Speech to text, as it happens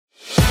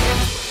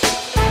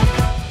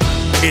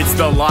It's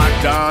the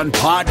Locked On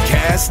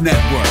Podcast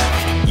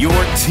Network, your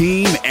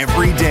team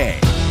every day.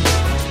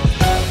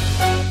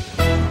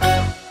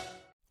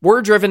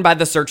 We're driven by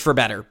the search for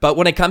better, but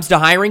when it comes to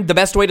hiring, the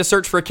best way to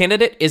search for a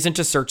candidate isn't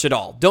to search at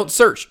all. Don't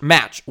search,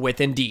 match with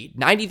Indeed.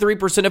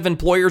 93% of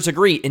employers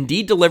agree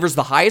Indeed delivers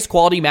the highest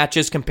quality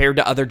matches compared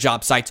to other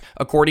job sites,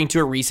 according to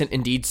a recent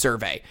Indeed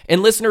survey.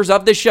 And listeners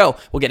of this show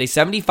will get a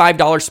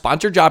 $75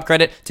 sponsored job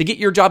credit to get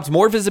your jobs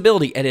more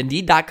visibility at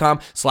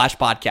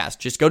Indeed.com/podcast.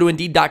 Just go to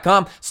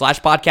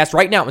Indeed.com/podcast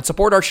right now and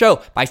support our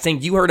show by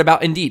saying you heard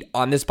about Indeed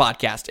on this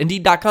podcast.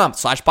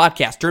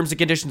 Indeed.com/podcast. Terms and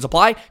conditions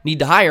apply. Need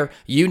to hire?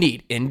 You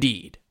need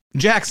Indeed.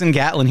 Jackson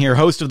Gatlin here,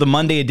 host of the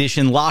Monday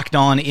edition Locked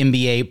On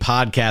NBA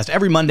podcast.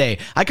 Every Monday,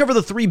 I cover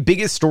the three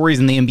biggest stories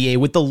in the NBA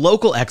with the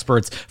local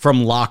experts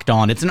from Locked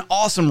On. It's an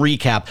awesome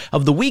recap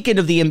of the weekend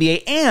of the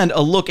NBA and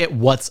a look at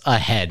what's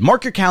ahead.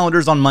 Mark your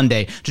calendars on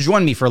Monday to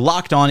join me for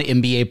Locked On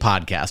NBA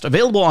podcast,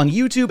 available on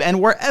YouTube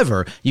and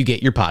wherever you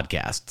get your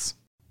podcasts.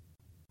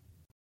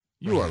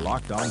 You are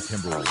Locked On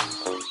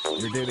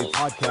Timberwolves, your daily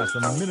podcast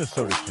on the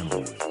Minnesota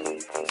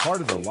Timberwolves, part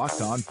of the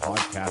Locked On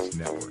Podcast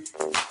Network.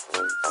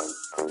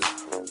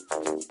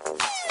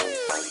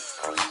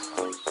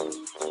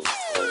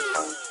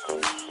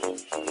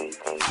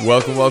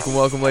 Welcome,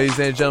 ladies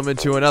and gentlemen,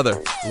 to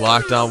another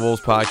Locked On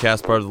Wolves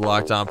podcast, part of the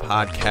Locked On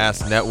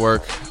Podcast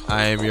Network.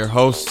 I am your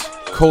host,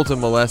 Colton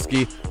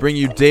Molesky, bring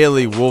you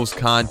daily Wolves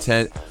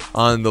content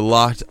on the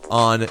Locked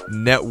On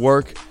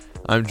Network.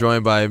 I'm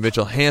joined by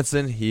Mitchell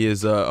Hansen. He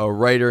is a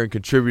writer and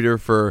contributor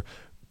for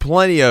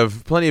plenty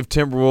of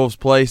Timberwolves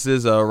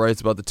places, writes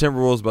about the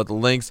Timberwolves, about the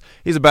Lynx.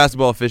 He's a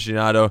basketball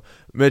aficionado.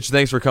 Mitch,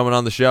 thanks for coming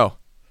on the show.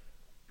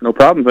 No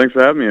problem. Thanks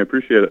for having me. I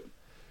appreciate it.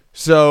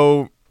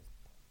 So,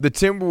 the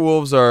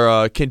Timberwolves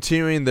are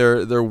continuing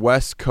their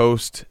West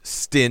Coast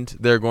stint.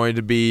 They're going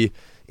to be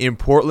in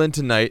Portland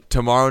tonight.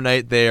 Tomorrow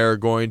night, they are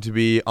going to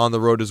be on the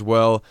road as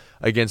well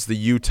against the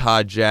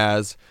Utah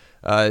Jazz.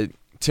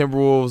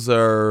 Timberwolves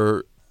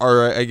are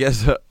I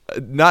guess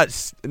not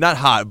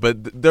hot,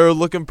 but they're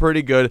looking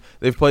pretty good.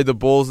 They've played the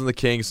Bulls and the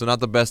Kings, so not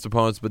the best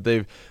opponents, but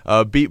they've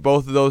beat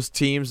both of those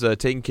teams,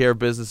 taking care of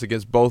business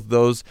against both of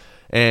those,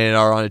 and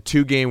are on a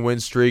 2-game win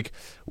streak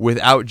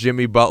without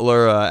Jimmy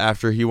Butler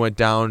after he went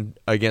down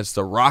against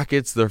the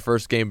Rockets, their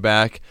first game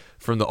back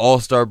from the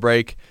All-Star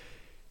break.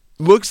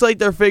 Looks like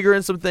they're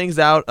figuring some things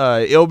out.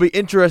 It'll be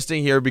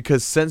interesting here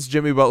because since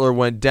Jimmy Butler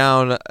went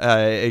down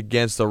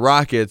against the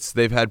Rockets,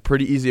 they've had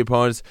pretty easy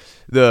opponents.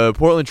 The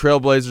Portland Trail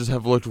Blazers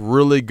have looked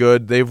really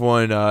good. They've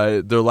won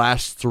their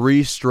last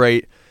 3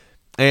 straight.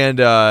 And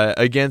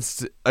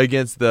against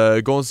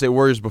the Golden State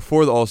Warriors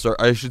before the All-Star,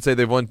 I should say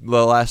they've won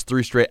the last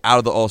 3 straight out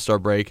of the All-Star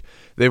break.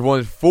 They've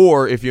won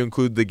 4 if you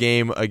include the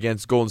game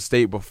against Golden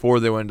State before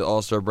they went to the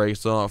All-Star break,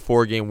 so on a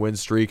 4-game win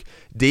streak.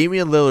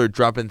 Damian Lillard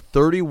dropping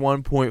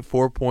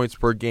 31.4 points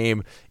per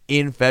game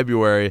in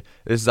February.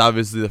 This is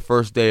obviously the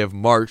first day of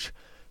March,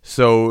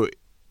 so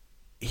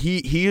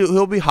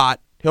he'll be hot.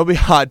 He'll be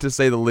hot to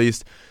say the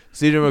least.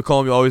 CJ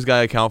McCollum, you always got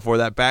to account for.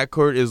 That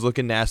backcourt is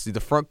looking nasty.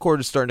 The front court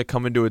is starting to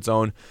come into its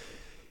own.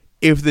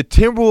 If the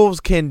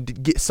Timberwolves can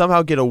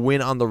somehow get a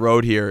win on the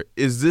road here,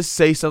 does this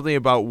say something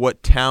about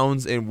what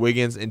Towns and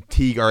Wiggins and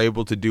Teague are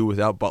able to do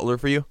without Butler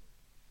for you?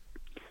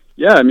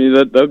 Yeah, I mean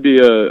that'd be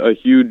a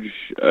huge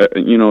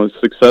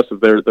success if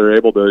they're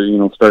able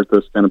to start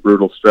this kind of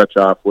brutal stretch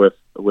off with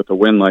a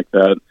win like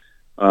that.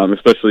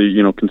 Especially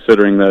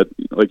considering that,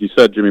 like you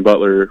said, Jimmy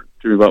Butler's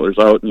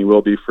out and he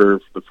will be for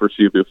the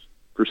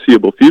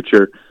foreseeable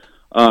future.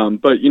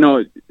 But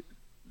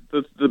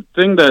the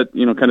thing that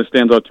kind of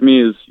stands out to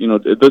me is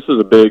this is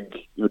a big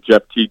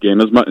Jeff Teague game,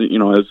 as much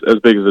as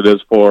big as it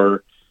is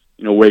for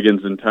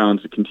Wiggins and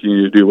Towns to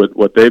continue to do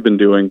what they've been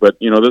doing. But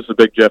this is a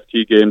big Jeff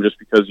Teague game just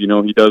because he is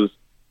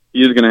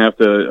going to have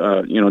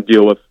to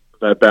deal with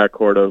that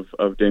backcourt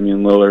of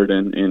Damian Lillard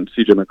and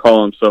CJ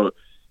McCollum. So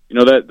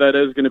that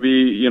is going to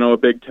be a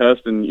big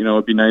test, and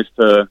it'd be nice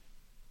to.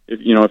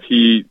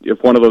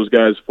 If one of those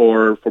guys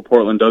for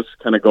Portland does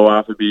kind of go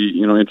off, it'd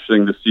be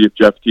interesting to see if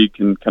Jeff Teague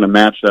can kind of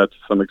match that to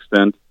some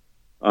extent.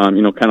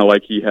 Kind of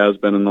like he has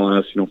been in the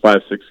last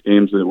 5-6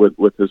 games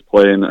with his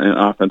play and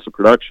offensive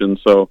production.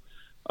 So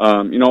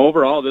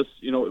overall, this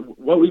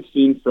what we've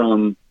seen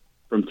from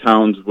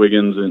Towns,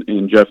 Wiggins,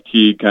 and Jeff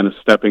Teague kind of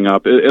stepping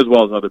up, as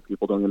well as other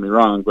people. Don't get me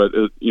wrong, but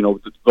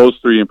those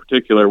 3 in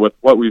particular, with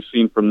what we've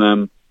seen from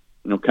them.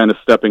 Kind of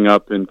stepping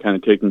up and kind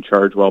of taking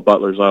charge while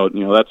Butler's out.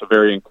 That's a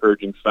very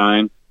encouraging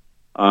sign.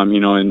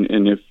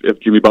 And if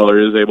Jimmy Butler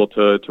is able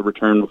to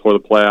return before the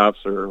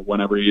playoffs or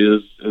whenever he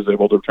is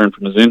able to return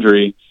from his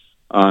injury,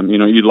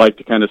 you'd like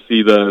to kind of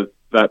see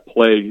that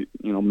play,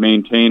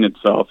 maintain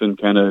itself and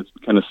kind of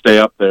stay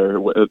up there,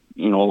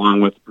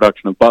 along with the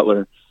production of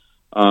Butler.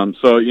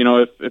 So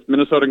if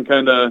Minnesota can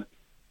kind of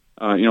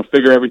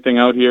figure everything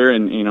out here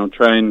and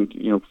try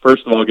and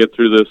first of all get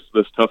through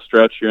this tough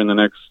stretch here in the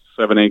next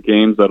 7-8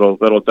 games, that'll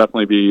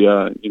definitely be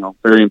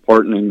very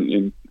important,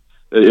 and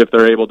if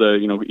they're able to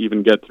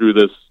even get through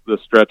this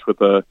stretch with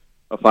a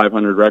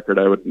 500 record,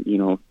 I would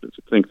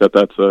think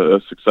that's a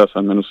success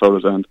on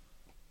Minnesota's end.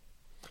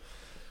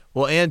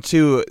 Well, and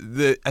too,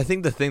 I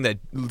think the thing that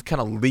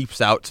kind of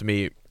leaps out to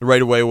me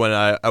right away when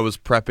I was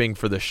prepping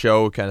for the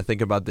show, kind of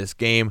thinking about this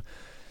game,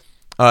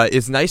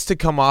 it's nice to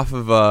come off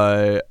of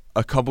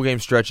a couple game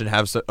stretch and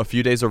have a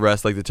few days of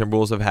rest like the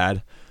Timberwolves have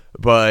had,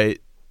 but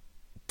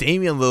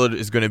Damian Lillard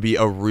is going to be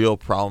a real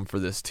problem for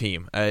this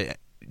team.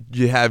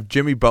 You have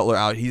Jimmy Butler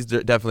out. He's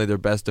definitely their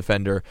best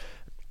defender.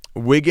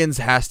 Wiggins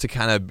has to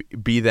kind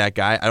of be that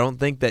guy. I don't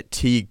think that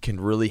Teague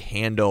can really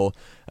handle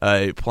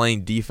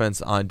playing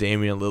defense on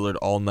Damian Lillard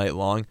all night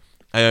long.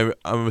 I'm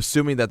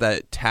assuming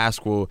that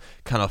task will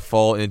kind of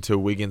fall into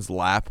Wiggins'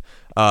 lap,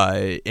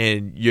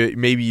 and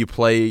you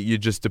play you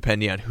just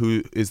depending on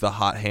who is the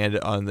hot hand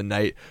on the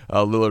night,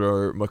 Lillard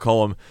or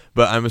McCollum.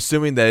 But I'm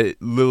assuming that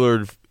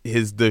Lillard,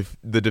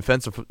 the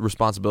defensive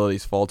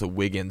responsibilities fall to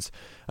Wiggins,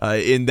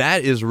 and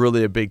that is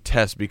really a big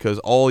test because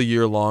all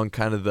year long,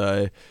 kind of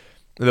the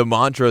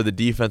mantra of the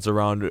defense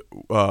around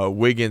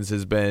Wiggins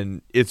has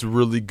been it's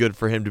really good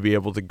for him to be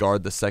able to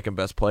guard the second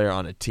best player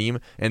on a team,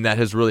 and that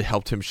has really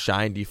helped him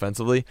shine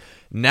defensively.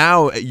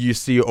 Now you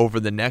see over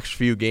the next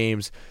few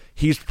games,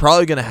 he's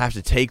probably going to have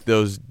to take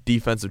those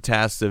defensive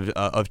tasks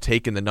of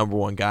taking the number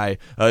one guy,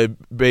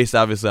 based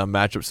obviously on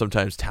matchups.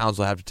 Sometimes Towns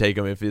will have to take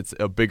him if it's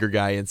a bigger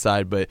guy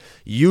inside, but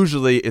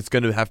usually it's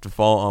going to have to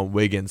fall on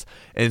Wiggins.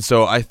 And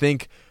so I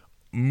think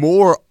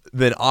more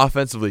than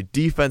offensively,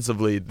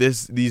 defensively,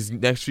 these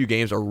next few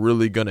games are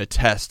really going to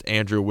test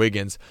Andrew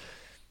Wiggins.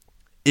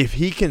 If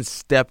he can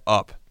step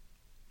up,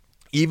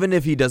 even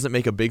if he doesn't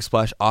make a big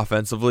splash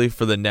offensively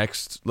for the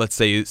next, let's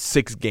say,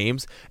 6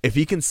 games, if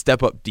he can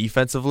step up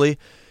defensively,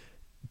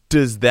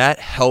 does that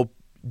help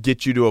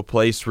get you to a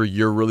place where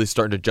you're really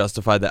starting to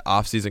justify that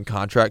offseason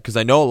contract? Because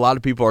I know a lot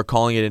of people are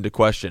calling it into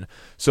question.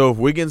 So if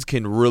Wiggins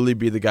can really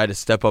be the guy to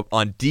step up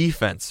on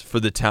defense for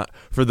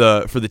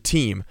the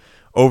team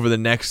over the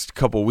next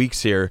couple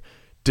weeks here,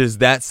 does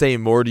that say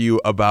more to you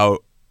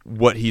about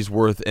what he's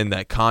worth in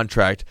that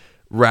contract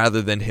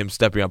rather than him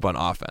stepping up on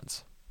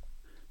offense?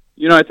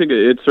 I think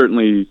it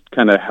certainly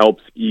kind of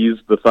helps ease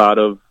the thought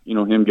of,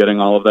 him getting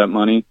all of that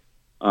money.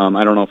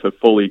 I don't know if it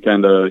fully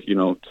kind of,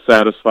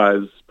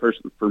 satisfies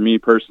for me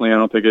personally. I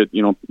don't think it,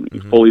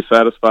 fully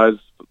satisfies,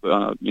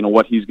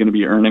 what he's going to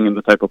be earning and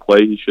the type of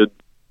play he should,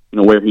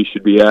 where he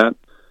should be at.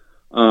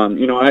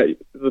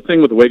 The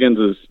thing with Wiggins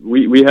is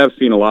we have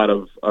seen a lot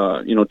of,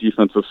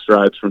 defensive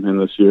strides from him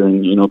this year,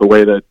 and, the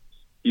way that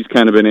he's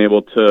kind of been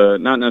able to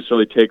not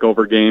necessarily take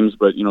over games,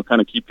 but,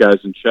 kind of keep guys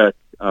in check,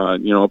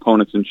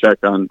 opponents in check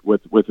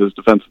with his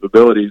defensive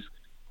abilities.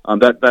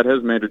 That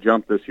has made a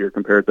jump this year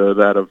compared to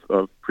that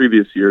of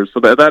previous years. So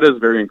that is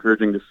very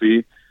encouraging to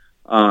see.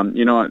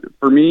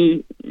 For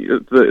me,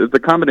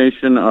 the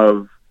combination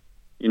of,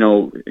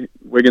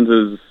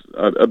 Wiggins'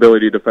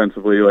 ability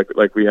defensively,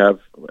 like we have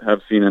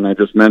seen and I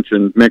just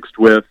mentioned, mixed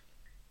with,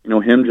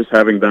 him just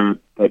having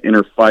that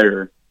inner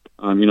fire,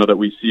 that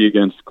we see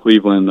against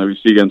Cleveland, that we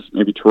see against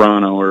maybe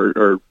Toronto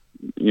or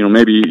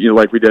maybe,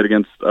 like we did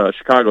against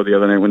Chicago the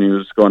other night when he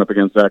was going up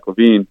against Zach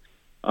LaVine.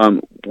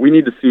 We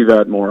need to see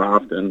that more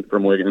often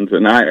from Wiggins.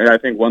 And I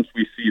think once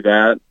we see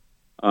that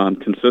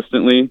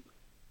consistently,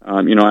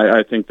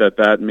 I think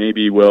that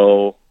maybe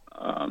will,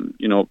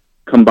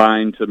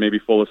 combine to maybe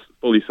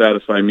fully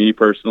satisfy me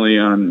personally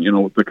on,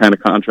 the kind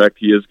of contract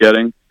he is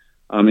getting.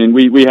 And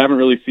we haven't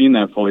really seen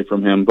that fully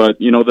from him. But,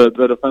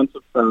 the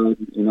defensive side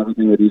and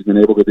everything that he's been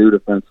able to do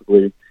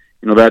defensively,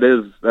 that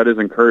is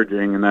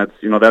encouraging. And that's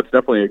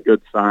definitely a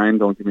good sign.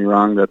 Don't get me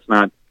wrong. That's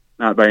not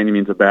by any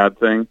means a bad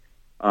thing.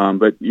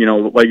 But,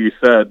 like you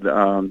said,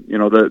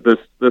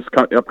 this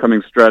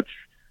upcoming stretch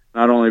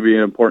not only be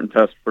an important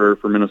test for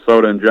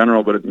Minnesota in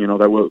general, but,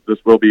 this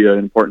will be an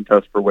important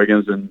test for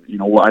Wiggins. And,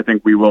 I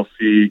think we will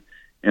see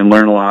and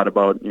learn a lot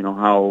about,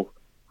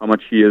 how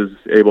much he is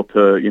able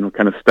to,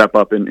 kind of step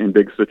up in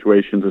big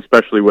situations,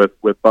 especially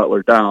with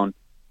Butler down.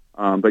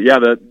 But yeah,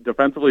 that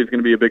defensively is going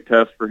to be a big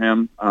test for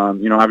him.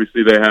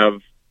 Obviously they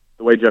have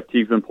the way Jeff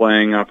Teague's been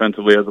playing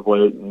offensively as of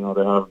late.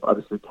 They have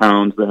obviously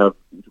Towns, they have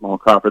Jamal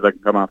Crawford that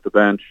can come off the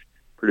bench,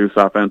 produce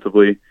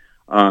offensively.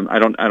 I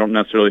don't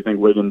necessarily think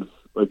Wiggins,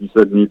 like you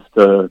said, needs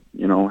to,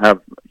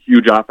 have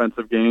huge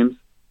offensive games.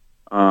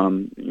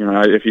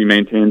 If he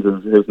maintains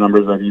his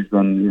numbers that he's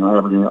been,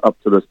 averaging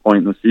up to this point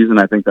in the season,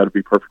 I think that'd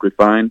be perfectly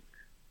fine.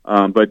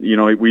 But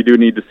we do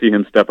need to see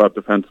him step up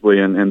defensively,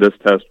 and this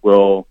test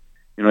will,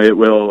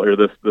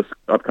 this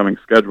upcoming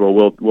schedule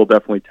will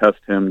definitely test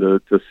him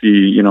to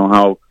see,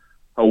 how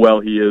well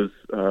he is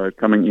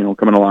coming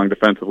along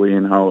defensively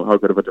and how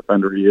good of a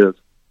defender he is.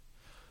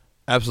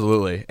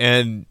 Absolutely.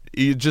 And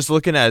you just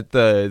looking at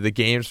the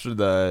games for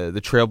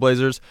the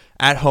Trailblazers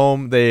at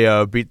home,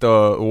 they beat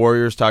the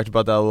Warriors, talked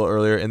about that a little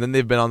earlier, and then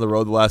they've been on the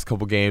road the last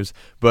couple games.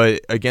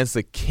 But against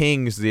the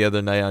Kings the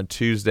other night on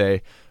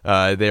Tuesday,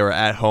 they were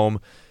at home.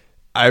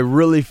 I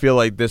really feel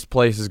like this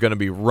place is going to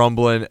be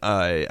rumbling.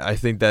 I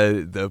think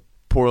that the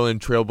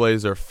Portland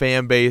Trailblazer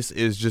fan base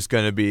is just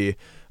going to be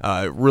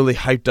really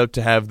hyped up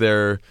to have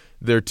their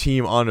their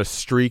team on a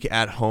streak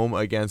at home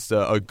against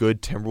a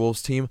good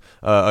Timberwolves team,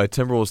 a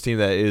Timberwolves team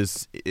that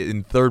is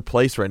in third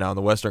place right now in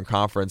the Western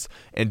Conference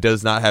and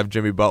does not have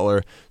Jimmy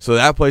Butler. So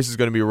that place is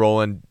going to be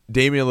rolling.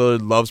 Damian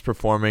Lillard loves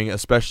performing,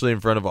 especially in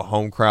front of a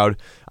home crowd.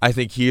 I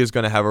think he is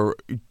going to have or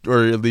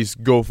at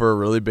least go for a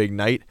really big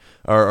night,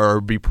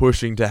 or be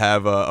pushing to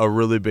have a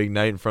really big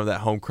night in front of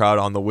that home crowd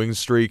on the wing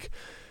streak.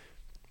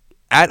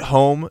 At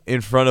home, in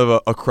front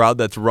of a crowd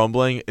that's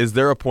rumbling, is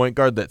there a point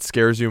guard that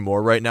scares you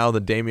more right now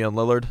than Damian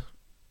Lillard?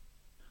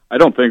 I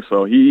don't think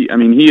so. He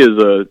is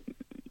a.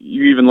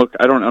 You even look.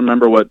 I don't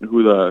remember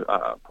who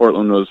the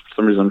Portland was. For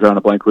some reason, I'm drawing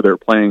a blank who they were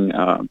playing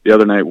the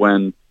other night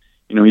when,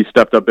 he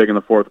stepped up big in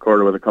the fourth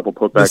quarter with a couple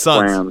putback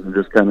slams and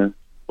just kind of.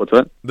 What's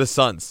that? The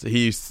Suns.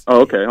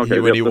 Okay.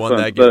 When he won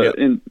that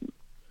game.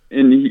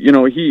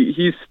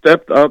 He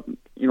stepped up.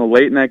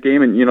 Late in that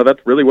game, and that's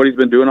really what he's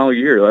been doing all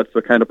year. That's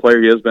the kind of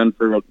player he has been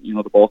for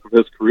the bulk of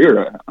his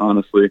career.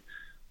 Honestly,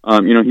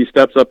 he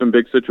steps up in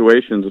big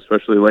situations,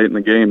 especially late in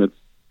the game. It's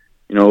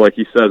like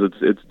he says,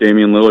 it's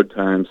Damian Lillard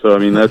time. So I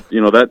mean, that's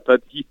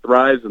that he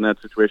thrives in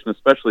that situation,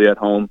 especially at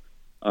home.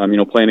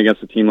 Playing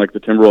against a team like the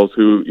Timberwolves,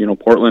 who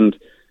Portland,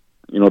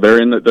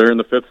 they're in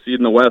the fifth seed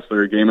in the West.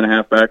 They're a game and a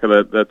half back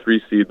of that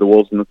 3 seed, the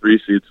Wolves in the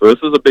 3 seed. So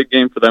this is a big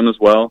game for them as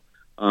well.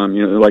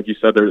 Like you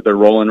said, they're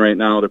rolling right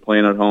now. They're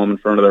playing at home in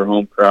front of their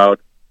home crowd.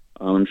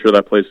 I'm sure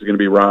that place is going to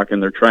be rocking.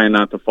 They're trying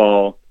not to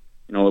fall.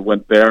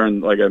 When they're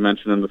in, like I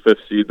mentioned, in the 5th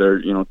seed, they're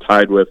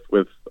tied with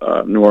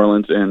New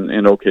Orleans and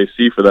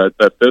OKC for that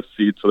 5th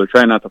seed. So they're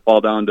trying not to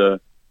fall down to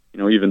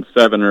even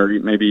 7 or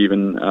maybe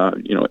even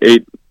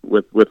 8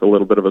 with a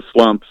little bit of a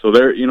slump. So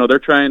they're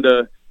trying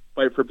to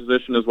fight for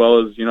position as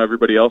well as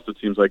everybody else. It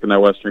seems like in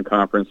that Western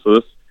Conference.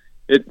 So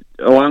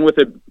along with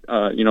it,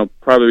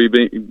 probably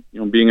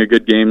being a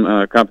good game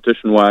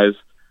competition-wise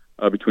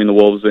between the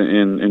Wolves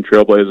and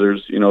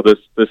Trailblazers.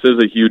 This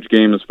is a huge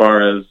game as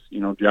far as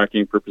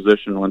jockeying for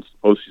position once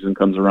the postseason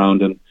comes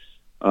around, and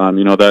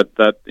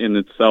that in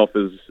itself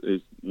is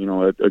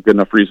a good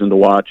enough reason to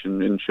watch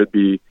and should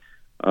be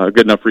a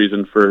good enough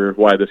reason for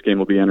why this game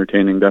will be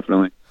entertaining.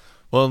 Definitely.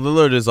 Well,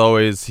 Lillard is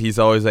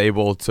always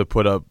able to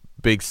put up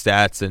big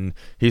stats, and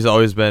he's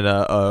always been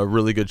a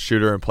really good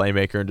shooter and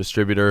playmaker and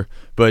distributor.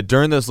 But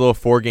during this little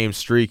 4-game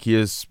streak, he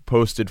has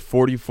posted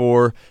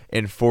 44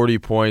 and 40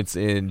 points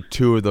in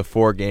 2 of the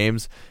 4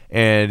 games,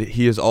 and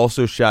he has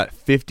also shot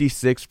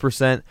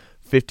 56%,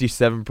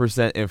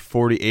 57%, and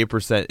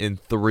 48% in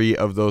 3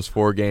 of those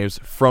 4 games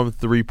from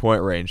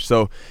 3-point range.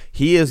 So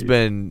he has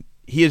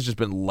just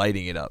been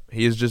lighting it up.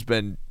 He has just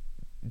been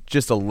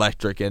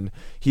electric, and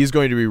he's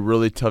going to be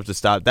really tough to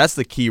stop. That's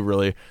the key,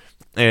 really.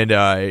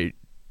 And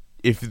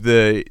if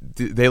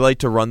they like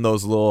to run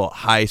those little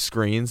high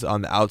screens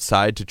on the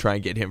outside to try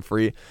and get him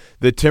free,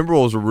 the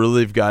Timberwolves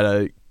really have got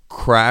to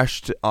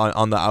crash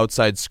on the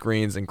outside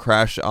screens and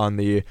crash on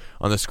the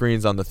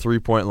screens on the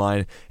 3-point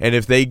line. And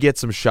if they get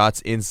some shots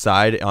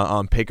inside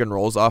on pick and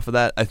rolls off of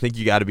that, I think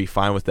you got to be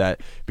fine with that,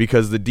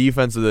 because the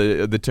defense of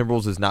the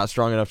Timberwolves is not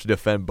strong enough to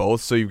defend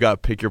both. So you've got to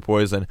pick your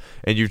poison,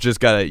 and you just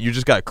got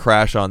to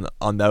crash on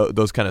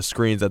those kind of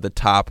screens at the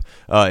top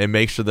and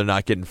make sure they're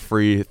not getting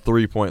free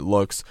 3-point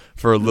looks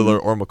for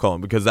Lillard or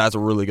McCollum, because that's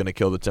really going to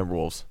kill the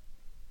Timberwolves.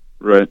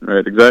 Right,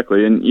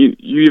 exactly. And you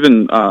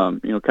even,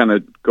 kind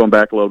of going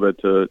back a little bit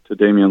to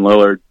Damian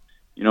Lillard,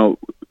 a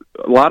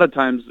lot of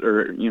times,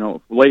 or,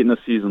 late in the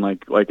season,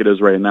 like it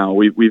is right now,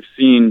 we've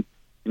seen,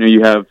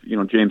 you have,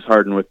 James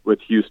Harden with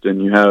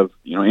Houston, you have,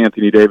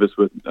 Anthony Davis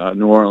with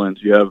New Orleans,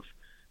 you have,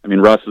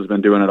 Russ has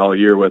been doing it all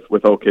year with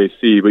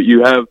OKC, but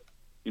you have,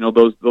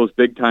 those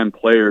big time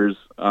players,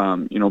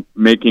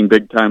 making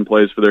big time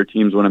plays for their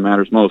teams when it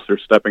matters most. They're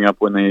stepping up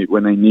when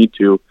they need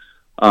to.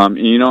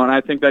 And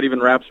I think that even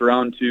wraps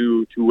around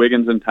to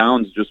Wiggins and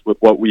Towns, just with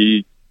what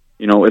we,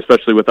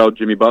 especially without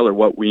Jimmy Butler,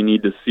 what we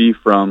need to see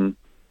from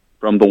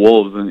the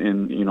Wolves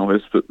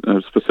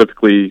and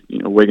specifically,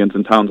 Wiggins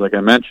and Towns, like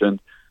I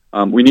mentioned.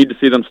 We need to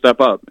see them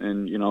step up,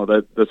 and,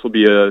 that this will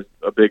be a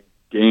big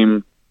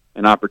game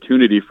and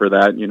opportunity for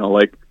that,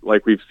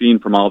 like we've seen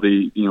from all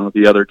the,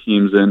 the other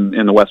teams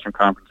in the Western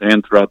Conference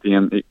and throughout the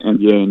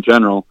NBA in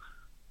general.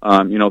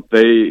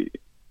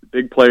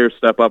 Big players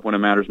step up when it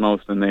matters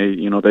most, and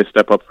they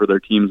step up for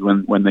their teams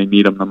when they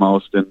need them the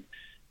most, and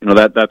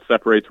that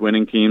separates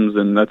winning teams,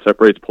 and that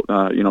separates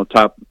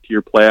top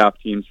tier playoff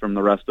teams from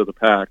the rest of the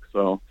pack.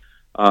 So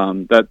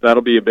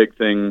that'll be a big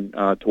thing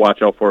to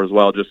watch out for as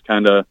well. Just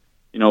kind of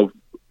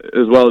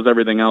as well as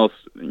everything else,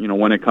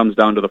 when it comes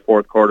down to the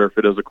fourth quarter, if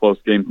it is a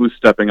close game, who's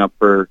stepping up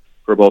for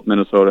both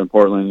Minnesota and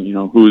Portland?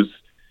 Who's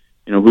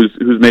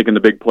making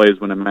the big plays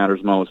when it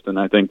matters most, and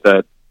I think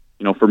that.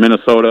 For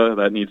Minnesota,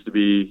 that needs to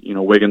be,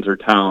 Wiggins or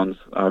Towns.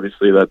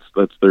 Obviously, that's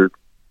their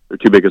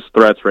 2 biggest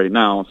threats right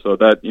now. So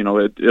that,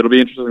 it'll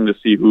be interesting to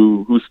see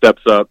who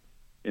steps up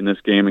in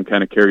this game and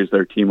kind of carries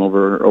their team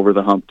over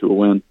the hump to a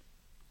win.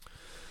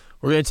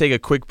 We're going to take a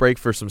quick break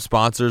for some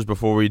sponsors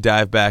before we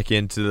dive back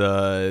into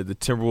the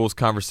Timberwolves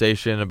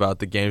conversation about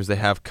the games they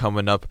have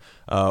coming up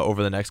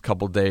over the next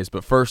couple days.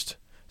 But first,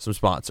 some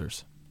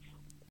sponsors.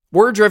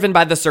 We're driven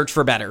by the search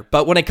for better,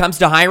 but when it comes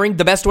to hiring,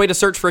 the best way to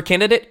search for a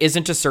candidate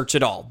isn't to search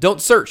at all.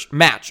 Don't search,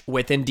 match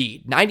with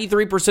Indeed.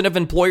 93% of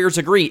employers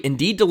agree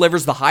Indeed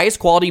delivers the highest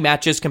quality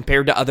matches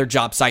compared to other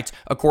job sites,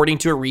 according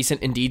to a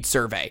recent Indeed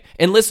survey.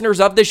 And listeners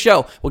of this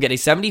show will get a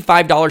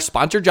 $75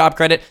 sponsored job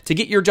credit to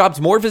get your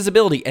jobs more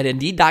visibility at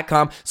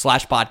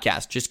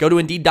Indeed.com/podcast. Just go to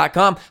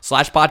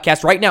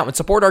Indeed.com/podcast right now and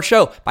support our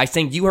show by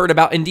saying you heard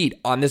about Indeed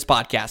on this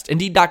podcast.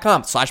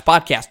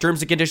 Indeed.com/podcast.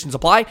 Terms and conditions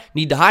apply.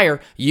 Need to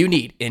hire? You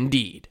need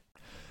Indeed.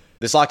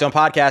 This Locked On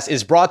podcast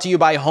is brought to you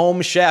by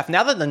Home Chef.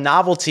 Now that the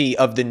novelty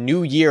of the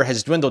new year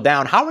has dwindled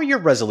down, how are your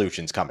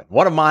resolutions coming?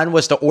 One of mine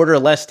was to order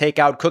less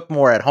takeout, cook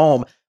more at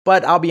home,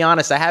 but I'll be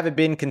honest, I haven't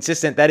been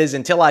consistent. That is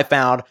until I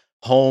found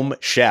Home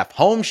Chef.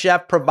 Home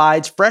Chef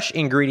provides fresh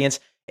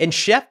ingredients and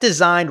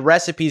chef-designed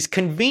recipes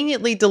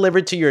conveniently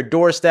delivered to your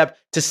doorstep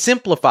to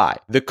simplify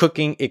the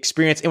cooking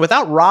experience and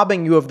without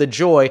robbing you of the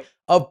joy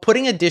of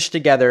putting a dish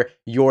together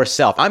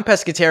yourself. I'm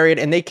pescatarian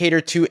and they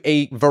cater to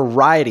a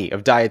variety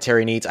of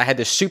dietary needs. I had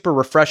this super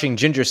refreshing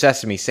ginger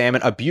sesame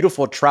salmon, a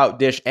beautiful trout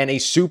dish, and a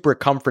super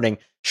comforting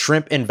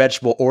shrimp and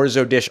vegetable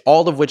orzo dish,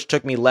 all of which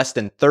took me less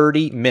than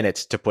 30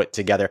 minutes to put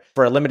together.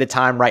 For a limited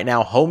time right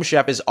now, Home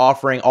Chef is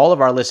offering all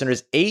of our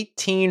listeners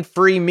 18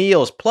 free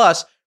meals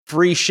plus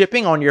free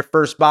shipping on your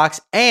first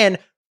box and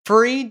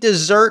free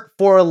dessert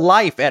for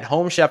life at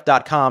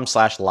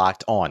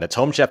homechef.com/lockedon. That's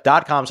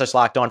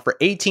homechef.com/lockedon for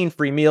 18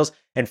 free meals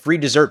and free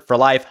dessert for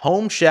life.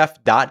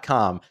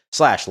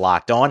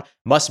 Homechef.com/lockedon.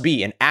 Must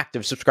be an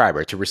active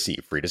subscriber to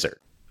receive free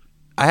dessert.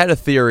 I had a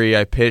theory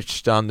I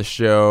pitched on the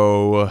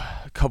show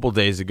a couple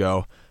days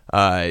ago.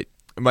 My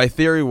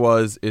theory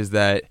is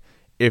that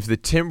if the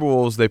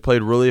Timberwolves, they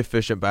played really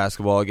efficient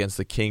basketball against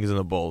the Kings and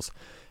the Bulls,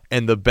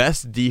 and the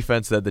best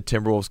defense that the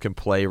Timberwolves can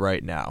play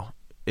right now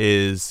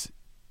is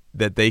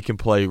that they can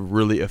play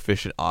really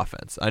efficient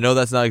offense. I know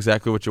that's not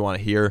exactly what you want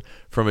to hear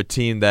from a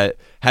team that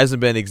hasn't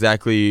been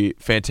exactly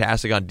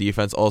fantastic on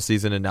defense all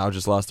season and now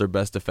just lost their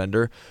best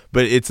defender,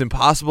 but it's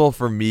impossible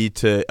for me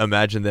to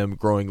imagine them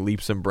growing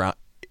leaps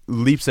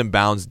and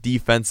bounds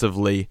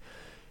defensively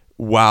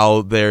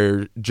while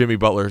their Jimmy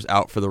Butler's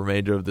out for the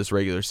remainder of this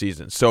regular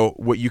season. So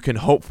what you can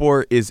hope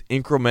for is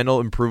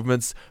incremental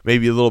improvements,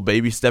 maybe little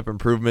baby step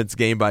improvements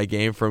game by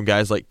game from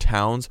guys like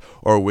Towns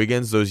or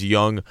Wiggins, those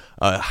young,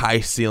 high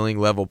ceiling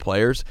level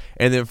players.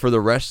 And then for the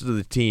rest of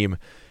the team,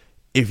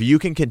 if you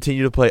can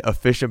continue to play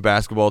efficient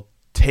basketball,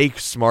 take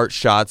smart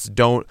shots,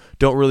 don't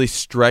really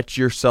stretch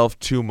yourself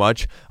too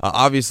much.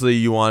 Obviously,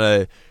 you want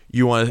to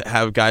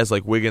have guys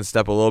like Wiggins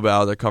step a little bit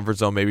out of their comfort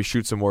zone, maybe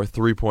shoot some more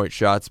 3-point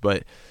shots,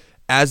 but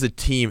as a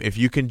team, if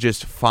you can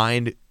just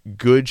find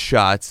good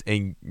shots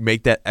and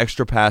make that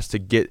extra pass to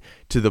get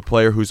to the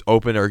player who's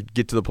open or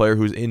get to the player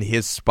who's in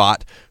his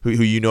spot, who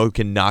you know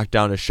can knock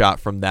down a shot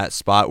from that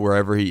spot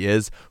wherever he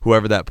is,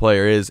 whoever that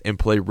player is, and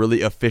play really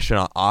efficient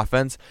on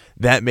offense,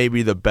 that may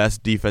be the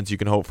best defense you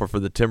can hope for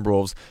the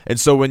Timberwolves. And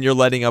so when you're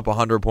letting up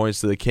 100 points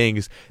to the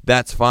Kings,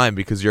 that's fine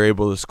because you're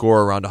able to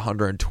score around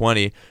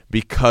 120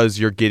 because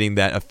you're getting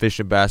that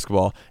efficient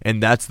basketball, and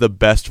that's the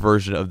best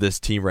version of this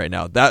team right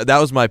now. That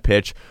was my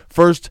pitch.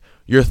 First,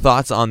 your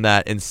thoughts on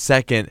that, and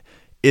second,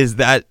 is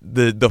that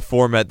the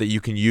format that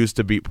you can use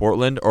to beat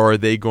Portland, or are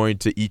they going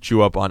to eat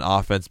you up on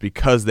offense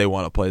because they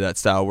want to play that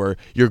style where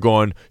you're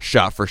going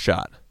shot for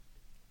shot?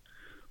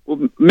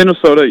 Well,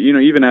 Minnesota,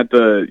 even at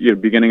the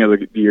beginning of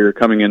the year,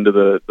 coming into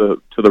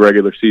the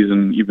regular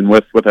season, even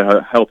with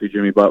a healthy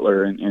Jimmy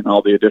Butler and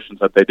all the additions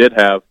that they did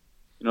have,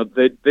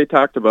 they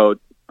talked about,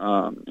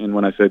 and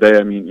when I say they,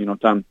 I mean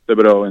Tom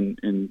Thibodeau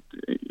in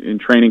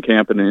training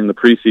camp and in the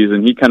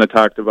preseason, he kind of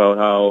talked about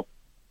how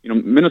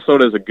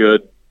Minnesota is a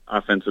good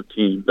offensive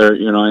team. They're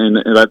and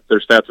that their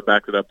stats have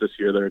backed it up this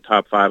year. They're a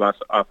top 5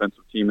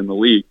 offensive team in the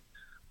league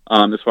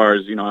as far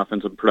as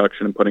offensive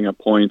production and putting up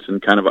points and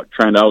kind of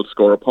trying to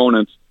outscore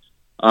opponents.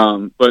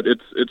 But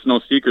it's no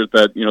secret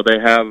that they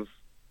have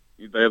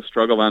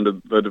struggled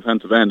on the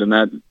defensive end, and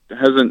that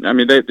hasn't. I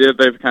mean,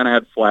 they've kind of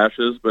had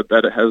flashes, but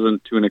that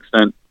hasn't to an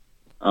extent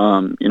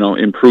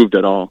improved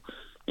at all.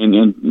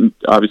 And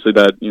obviously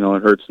that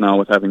it hurts now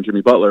with having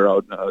Jimmy Butler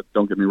out.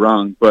 Don't get me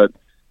wrong, but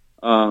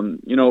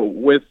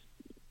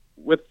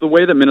with the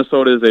way that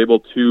Minnesota is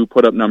able to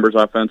put up numbers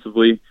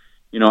offensively,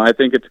 I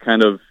think it's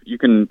you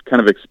can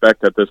kind of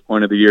expect at this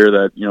point of the year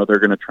that, they're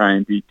going to try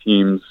and beat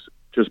teams,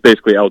 just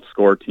basically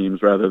outscore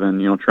teams rather than,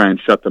 try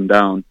and shut them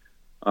down,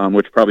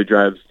 which probably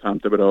drives Tom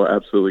Thibodeau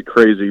absolutely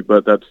crazy,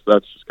 but that's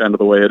just kind of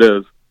the way it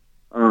is.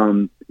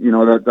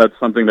 That's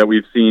something that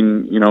we've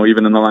seen,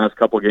 even in the last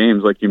couple of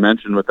games, like you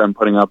mentioned, with them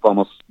putting up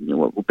almost,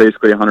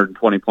 basically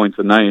 120 points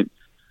a night.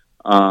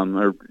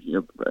 Or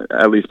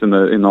at least in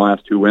the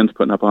last 2 wins,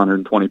 putting up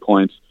 120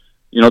 points.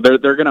 They're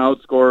going to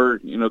outscore.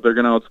 They're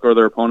going to outscore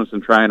their opponents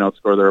and try and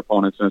outscore their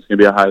opponents, and it's going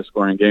to be a high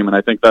scoring game. And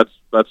I think that's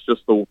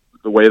just the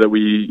way that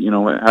we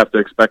have to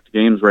expect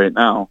games right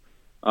now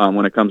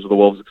when it comes to the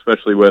Wolves,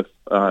 especially with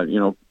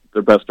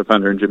their best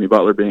defender and Jimmy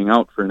Butler being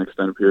out for an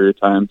extended period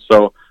of time.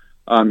 So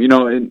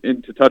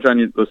and to touch on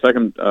the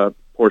second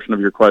portion of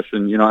your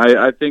question,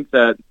 I think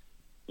that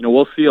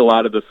we'll see a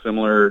lot of the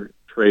similar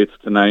traits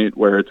tonight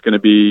where it's going to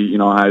be, a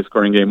high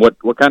scoring game.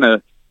 What kind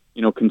of,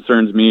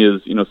 concerns me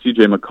is,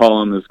 CJ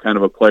McCollum is kind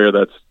of a player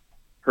that's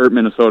hurt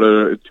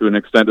Minnesota to an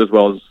extent as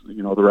well as,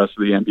 the rest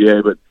of the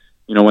NBA. But,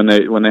 when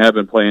they have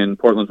been playing,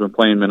 Portland's been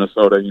playing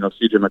Minnesota,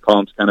 CJ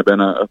McCollum's kind of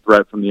been a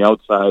threat from the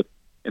outside.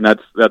 And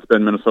that's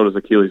been Minnesota's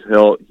Achilles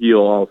heel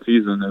all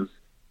season is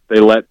they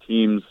let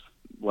teams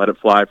let it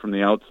fly from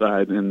the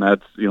outside. And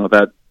that's,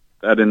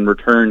 that in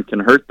return can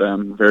hurt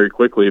them very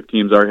quickly if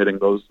teams are hitting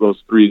those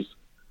threes,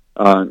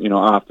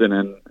 often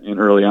and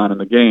early on in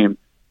the game.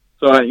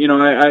 So,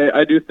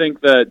 I do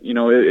think that,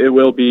 it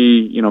will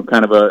be,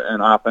 kind of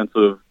an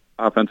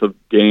offensive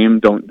game.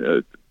 That'll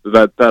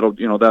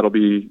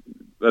be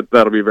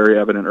very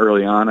evident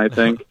early on, I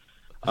think.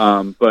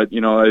 But,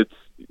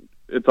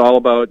 it's all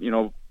about,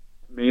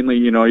 mainly,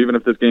 even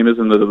if this game is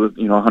in the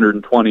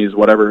 120s,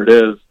 whatever it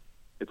is,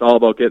 it's all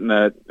about getting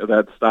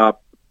that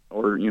stop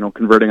or,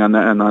 converting on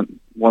that and on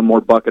one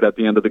more bucket at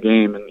the end of the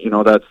game. And,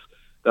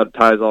 that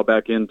ties all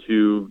back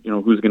into,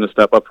 who's going to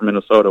step up for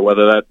Minnesota,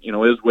 whether that,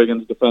 is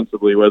Wiggins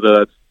defensively, whether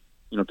that's,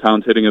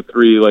 Towns hitting a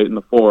three late in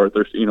the fourth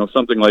or,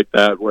 something like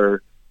that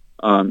where,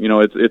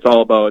 it's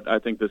all about, I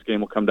think this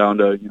game will come down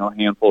to, a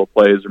handful of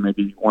plays or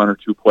maybe one or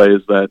two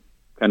plays that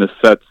kind of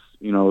sets,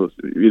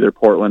 either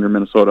Portland or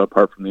Minnesota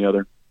apart from the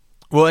other.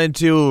 Well, and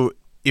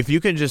if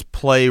you can just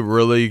play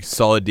really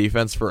solid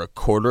defense for a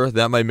quarter,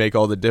 that might make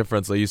all the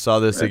difference. Like you saw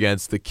this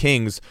against the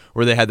Kings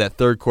where they had that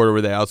third quarter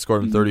where they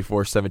outscored them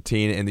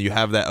 34-17, and you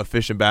have that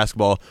efficient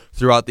basketball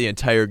throughout the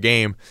entire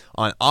game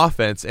on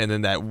offense, and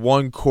then that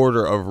one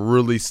quarter of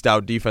really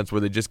stout defense where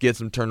they just get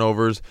some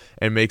turnovers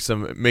and make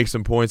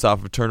some points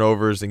off of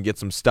turnovers and get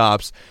some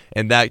stops,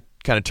 and that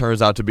kind of turns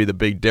out to be the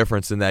big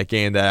difference in that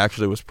game that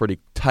actually was pretty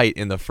tight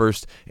in the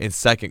first and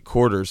second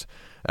quarters.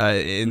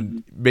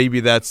 And maybe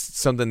that's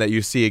something that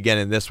you see again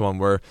in this one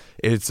where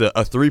it's a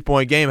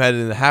 3-point game headed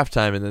into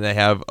halftime, and then they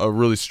have a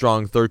really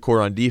strong third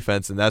quarter on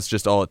defense, and that's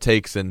just all it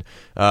takes. And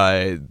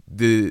over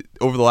the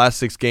last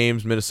 6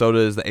 games, Minnesota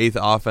is the 8th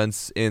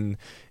offense in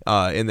the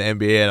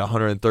NBA at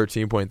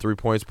 113.3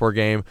 points per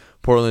game.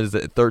 Portland is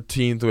at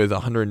 13th with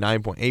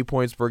 109.8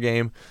 points per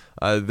game.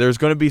 There's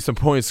going to be some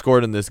points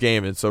scored in this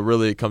game, and so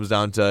really it comes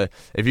down to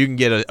if you can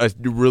get a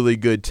really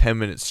good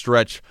 10-minute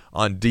stretch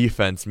on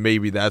defense,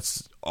 maybe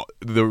that's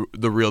the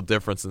real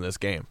difference in this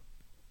game.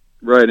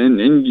 Right, and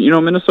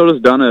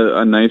Minnesota's done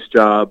a nice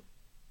job,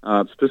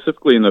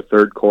 specifically in the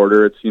third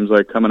quarter. It seems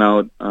like coming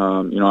out,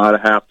 out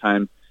of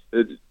halftime.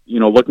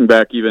 Looking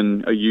back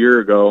even a year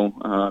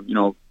ago,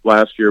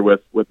 last year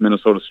with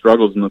Minnesota's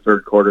struggles in the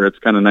third quarter, it's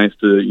kind of nice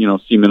to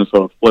see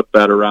Minnesota flip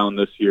that around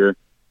this year.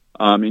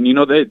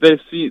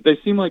 They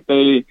seem like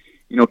they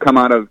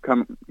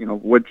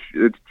which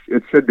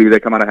it should be. They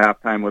come out of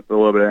halftime with a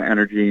little bit of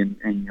energy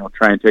and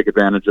try and take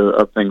advantage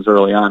of things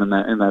early on in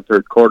that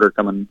third quarter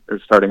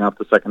starting off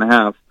the second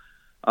half.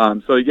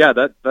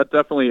 That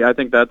definitely, I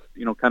think that's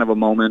kind of a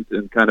moment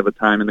and kind of a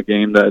time in the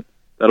game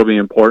that'll be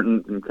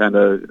important and kind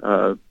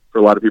of for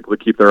a lot of people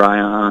to keep their eye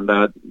on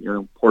that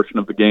portion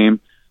of the game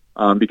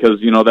because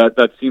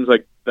that seems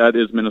like that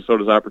is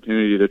Minnesota's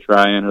opportunity to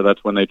try or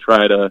that's when they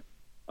try to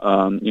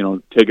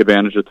take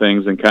advantage of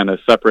things and kind of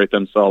separate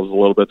themselves a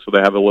little bit so they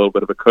have a little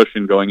bit of a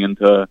cushion going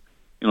into,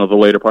 the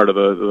later part of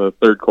the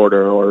third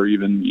quarter or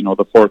even,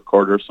 the fourth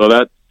quarter. So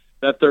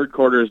that third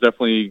quarter is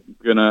definitely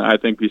going to, I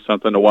think, be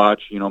something to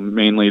watch,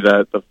 mainly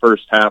the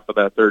first half of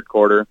that third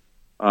quarter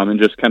and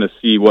just kind of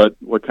see what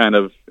kind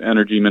of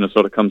energy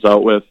Minnesota comes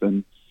out with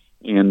and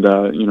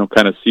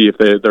kind of see if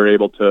they're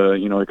able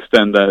to,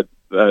 extend that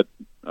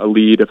a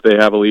lead if they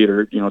have a lead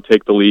or,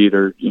 take the lead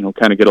or,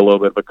 kind of get a little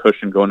bit of a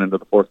cushion going into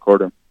the fourth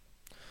quarter.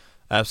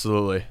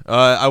 Absolutely.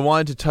 I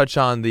wanted to touch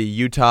on the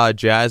Utah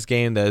Jazz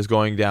game that is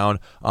going down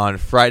on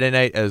Friday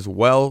night as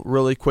well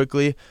really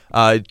quickly.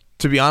 To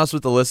be honest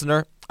with the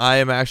listener, I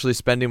am actually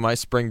spending my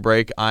spring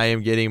break. I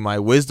am getting my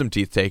wisdom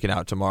teeth taken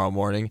out tomorrow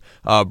morning,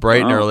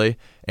 bright and early.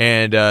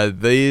 And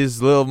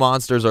these little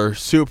monsters are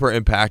super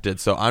impacted,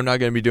 so I'm not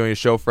going to be doing a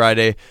show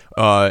Friday,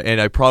 and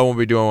I probably won't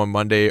be doing one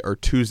Monday or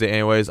Tuesday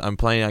anyways. I'm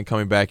planning on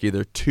coming back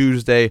either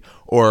Tuesday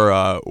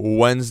or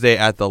Wednesday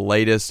at the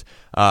latest,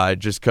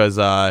 just because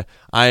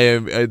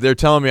they're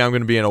telling me I'm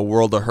going to be in a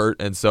world of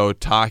hurt, and so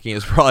talking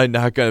is probably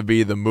not going to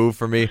be the move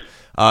for me.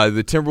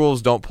 The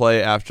Timberwolves don't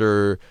play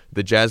after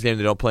the Jazz game.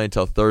 They don't play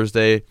until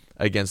Thursday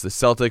against the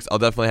Celtics. I'll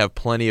definitely have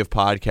plenty of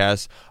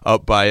podcasts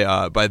up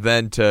by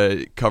then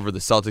to cover the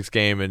Celtics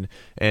game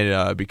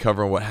and be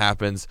covering what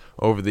happens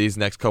over these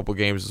next couple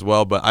games as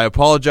well. But I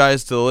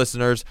apologize to the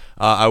listeners.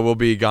 I will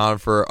be gone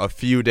for a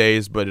few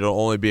days, but it'll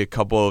only be a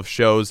couple of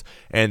shows,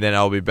 and then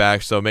I'll be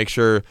back. So make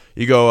sure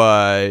you go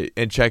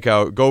and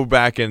go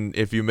back, and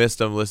if you missed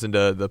them, listen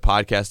to the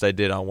podcast I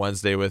did on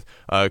Wednesday with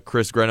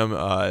Chris Grenham,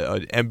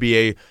 an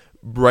NBA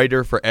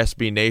writer for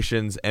SB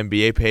Nation's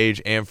NBA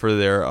page and for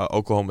their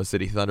Oklahoma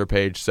City Thunder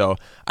page. So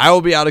I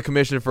will be out of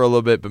commission for a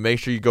little bit, but make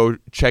sure you go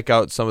check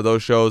out some of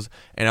those shows,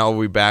 and I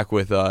will be back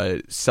with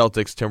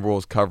Celtics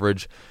Timberwolves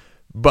coverage.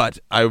 But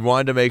I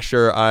wanted to make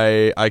sure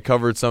I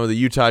covered some of the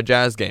Utah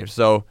Jazz games.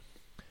 So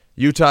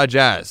Utah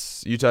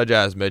Jazz,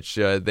 Mitch.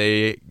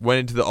 They went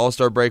into the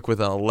All-Star break with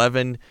an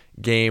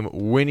 11-game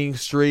winning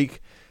streak,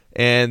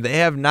 and they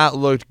have not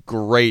looked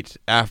great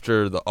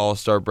after the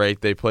All-Star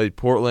break. They played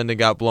Portland and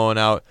got blown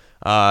out.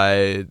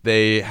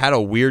 They had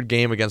a weird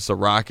game against the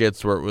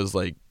Rockets where it was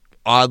like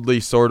oddly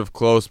sort of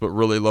close but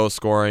really low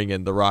scoring,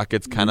 and the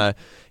Rockets kind of,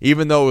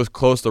 even though it was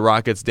close, the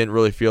Rockets didn't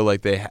really feel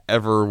like they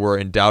ever were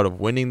in doubt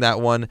of winning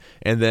that one.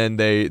 And then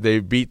they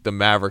beat the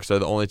Mavericks. They're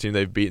the only team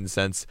they've beaten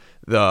since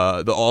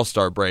the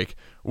All-Star break.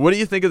 What do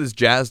you think of this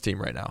Jazz team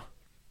right now?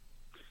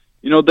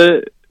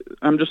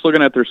 I'm just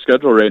looking at their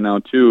schedule right now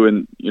too,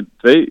 and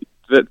the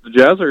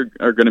Jazz are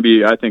going to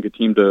be, I think, a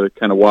team to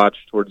kind of watch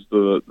towards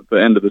the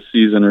end of the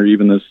season, or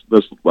even this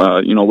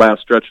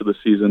last stretch of the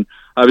season.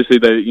 Obviously,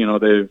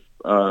 they've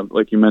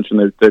like you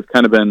mentioned, they've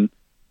kind of been,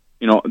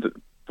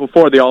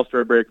 before the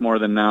All-Star break more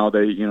than now.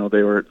 They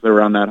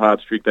were on that hot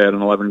streak. They had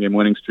an 11-game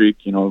winning streak.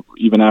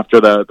 Even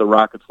after the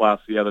Rockets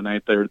lost the other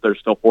night, they're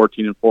still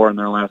 14-4 in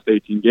their last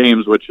 18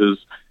 games, which is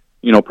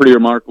pretty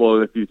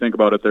remarkable if you think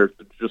about it. They're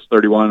just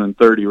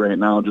 31-30 right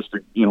now, just to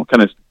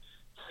kind of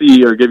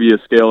see or give you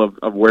a scale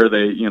of where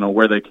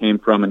they came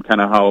from and kind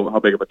of how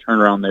big of a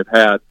turnaround they've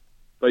had.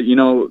 But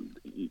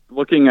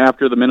looking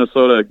after the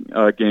Minnesota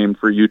game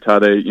for Utah,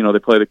 they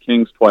play the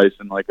Kings twice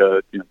in like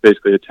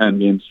basically a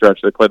 10-game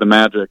stretch. They play the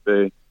Magic,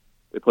 they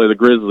play the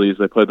Grizzlies,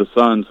 they play the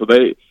Suns. So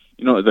they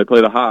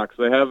play the Hawks.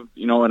 They have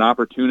an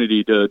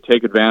opportunity to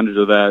take advantage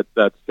of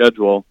that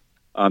schedule.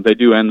 They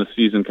do end the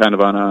season kind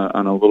of on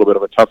a little bit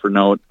of a tougher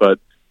note, but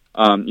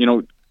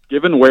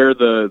given where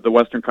the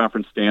Western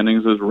Conference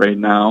standings is right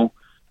now,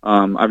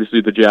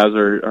 obviously the Jazz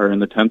are in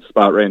the 10th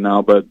spot right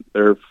now, but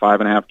they're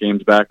 5.5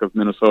 games back of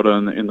Minnesota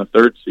in the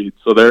 3rd seed.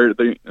 So they're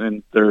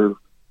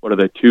what are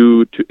they,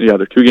 two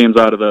they're 2 games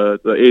out of the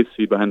 8th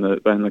seed behind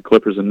the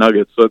Clippers and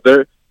Nuggets. So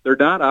they're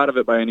not out of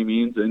it by any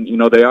means, and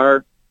they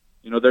are,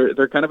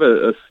 they're kind of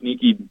a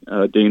sneaky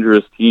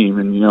dangerous team.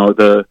 And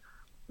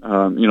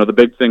the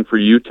big thing for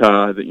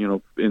Utah that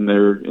in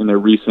their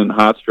recent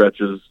hot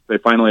stretches, they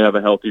finally have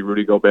a healthy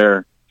Rudy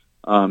Gobert.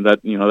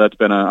 That's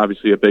been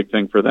obviously a big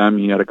thing for them.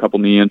 He had a couple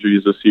knee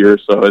injuries this year,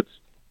 so it's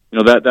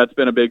that's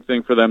been a big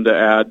thing for them to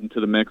add into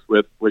the mix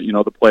with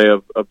the play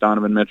of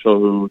Donovan Mitchell,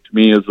 who to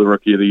me is the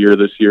Rookie of the Year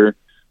this year.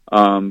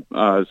 So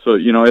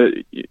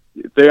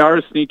they are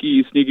a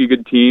sneaky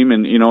good team,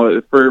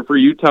 and for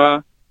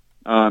Utah,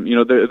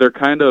 they're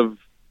kind of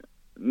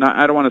not,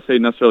 I don't want to say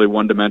necessarily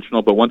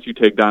one-dimensional, but once you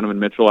take Donovan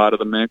Mitchell out of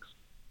the mix,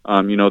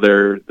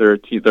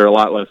 they're a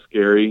lot less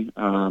scary,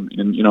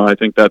 and I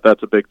think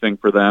that's a big thing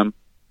for them.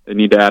 They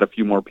need to add a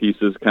few more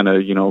pieces, kind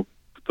of,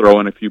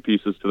 throw in a few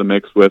pieces to the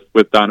mix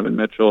with Donovan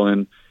Mitchell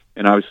and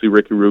obviously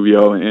Ricky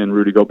Rubio and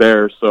Rudy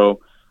Gobert. So,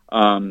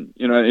 and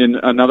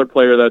another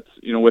player that's,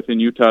 within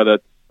Utah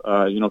that's,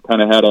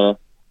 kind of had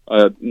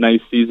a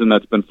nice season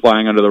that's been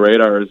flying under the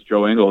radar is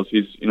Joe Ingles.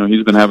 He's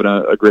been having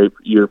a great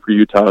year for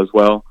Utah as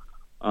well.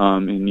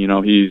 And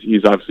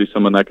he's obviously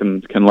someone that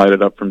can light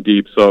it up from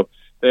deep. So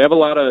they have a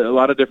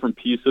lot of different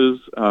pieces,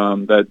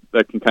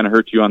 that can kind of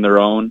hurt you on their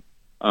own.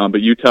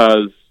 But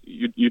Utah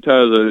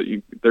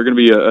they're going to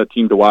be a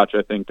team to watch,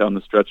 I think, down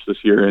the stretch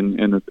this year,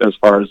 and as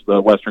far as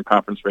the Western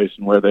Conference race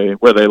and where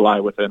they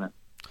lie within it.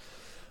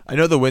 I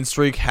know the win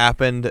streak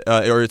happened,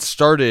 or it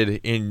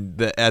started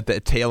at the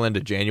tail end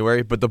of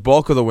January, but the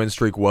bulk of the win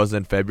streak was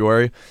in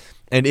February.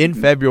 And in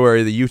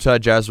February, the Utah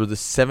Jazz were the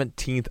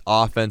 17th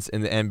offense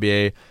in the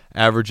NBA,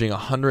 averaging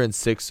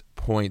 106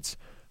 points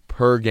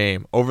per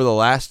game. Over the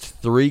last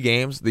 3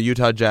 games, the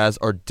Utah Jazz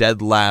are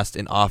dead last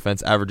in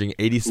offense, averaging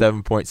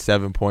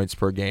 87.7 points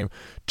per game.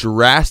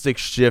 Drastic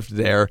shift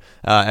there,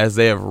 as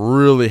they have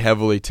really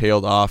heavily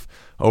tailed off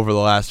over the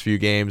last few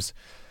games.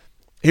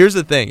 Here's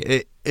the thing.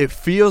 It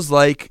feels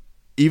like,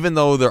 even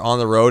though they're on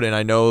the road, and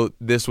I know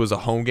this was a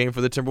home game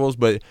for the Timberwolves,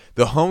 but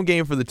the home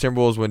game for the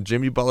Timberwolves when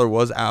Jimmy Butler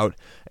was out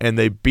and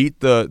they beat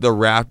the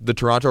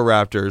Toronto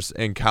Raptors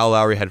and Kyle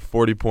Lowry had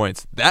 40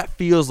 points, that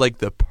feels like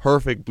the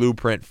perfect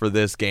blueprint for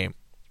this game.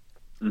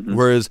 Mm-hmm.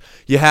 Whereas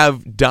you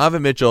have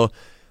Donovan Mitchell,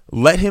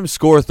 let him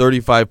score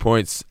 35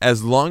 points.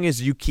 As long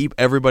as you keep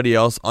everybody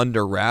else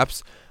under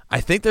wraps,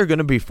 I think they're going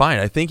to be fine.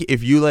 I think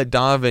if you let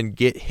Donovan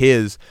get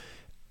his,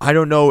 I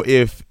don't know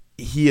if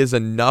he is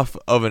enough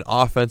of an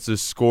offensive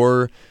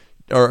scorer,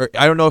 or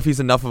I don't know if he's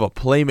enough of a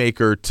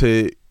playmaker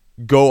to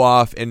go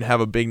off and have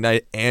a big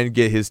night and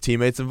get his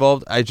teammates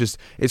involved.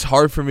 It's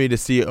hard for me to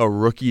see a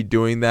rookie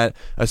doing that,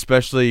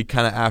 especially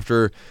kind of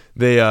after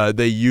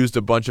they used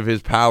a bunch of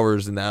his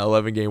powers in that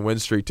 11-game win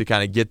streak to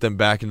kind of get them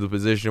back into the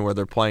position where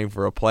they're playing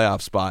for a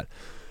playoff spot.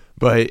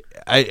 But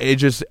I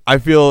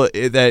feel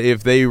that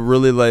if they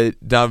really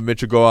let Donovan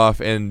Mitchell go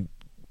off and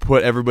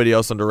put everybody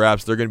else under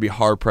wraps, they're going to be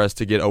hard-pressed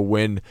to get a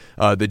win,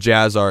 the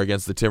Jazz are,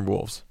 against the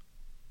Timberwolves.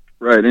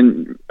 Right,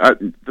 and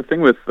the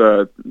thing with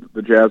the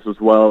Jazz as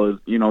well is,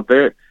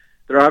 they're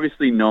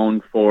obviously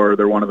known for,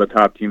 they're one of the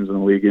top teams in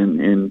the league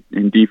in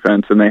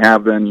defense, and they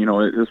have been,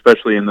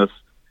 especially in this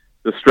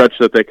stretch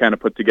that they kind of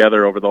put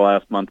together over the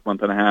last month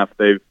and a half.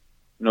 They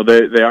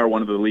are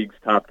one of the league's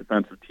top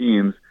defensive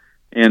teams,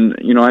 And,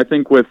 I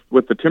think with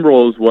the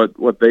Timberwolves,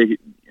 what they,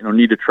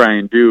 need to try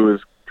and do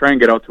is try and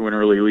get out to an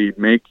early lead,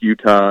 make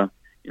Utah,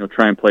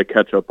 try and play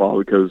catch-up ball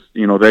because,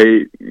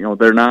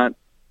 they're not,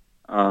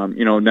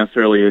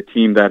 necessarily a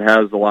team that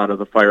has a lot of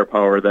the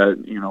firepower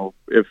that,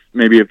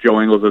 if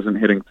Joe Ingles isn't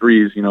hitting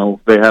threes,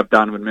 they have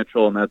Donovan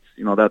Mitchell, and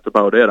that's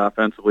about it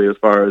offensively as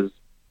far as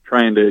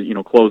trying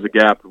to, close the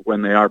gap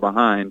when they are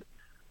behind.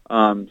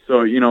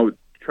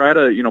 Try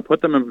to,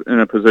 put them in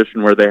a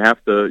position where they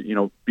have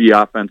to, be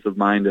offensive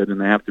minded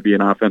and they have to be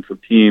an offensive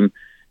team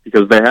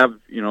because they have,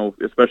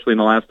 especially in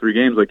the last 3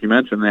 games, like you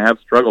mentioned, they have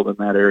struggled in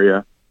that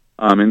area.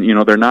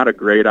 They're not a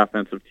great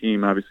offensive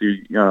team.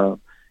 Obviously,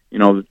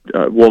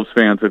 Wolves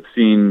fans have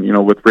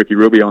seen, with Ricky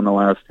Rubio in the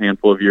last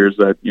handful of years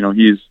that,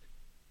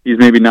 he's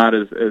maybe not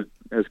as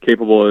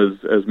capable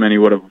as many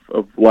would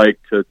have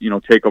liked to,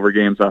 take over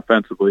games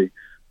offensively.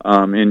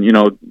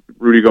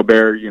 Rudy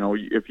Gobert,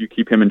 if you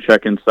keep him in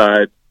check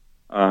inside,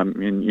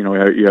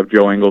 you have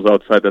Joe Ingles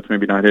outside that's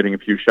maybe not hitting a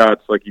few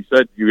shots. Like you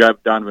said, you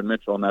have Donovan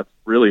Mitchell, and that's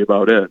really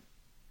about it.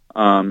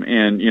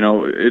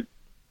 The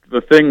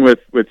thing with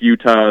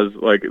Utah is,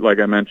 like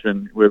I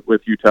mentioned,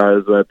 with Utah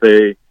is that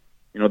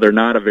they're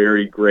not a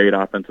very great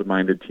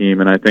offensive-minded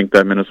team, and I think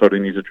that Minnesota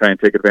needs to try and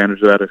take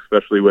advantage of that,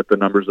 especially with the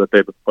numbers that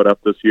they've put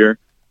up this year.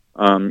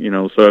 So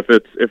if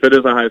it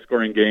is a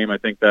high-scoring game, I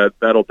think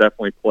that'll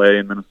definitely play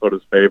in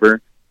Minnesota's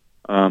favor.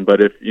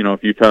 But if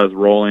Utah is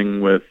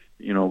rolling with,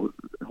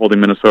 holding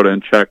Minnesota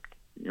in check,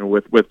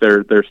 with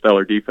their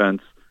stellar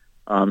defense,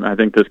 I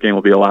think this game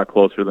will be a lot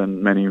closer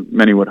than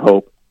many would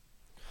hope.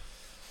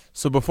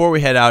 So before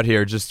we head out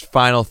here, just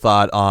final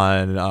thought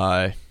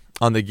on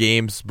the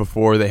games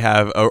before they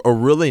have a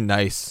really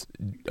nice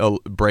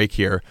break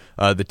here.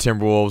 The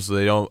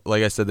Timberwolves,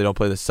 like I said, they don't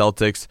play the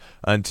Celtics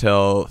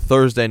until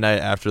Thursday night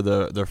after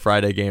the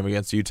Friday game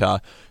against Utah.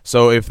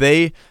 So if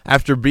they,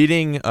 after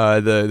beating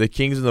the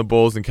Kings and the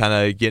Bulls and kind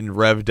of getting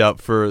revved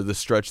up for the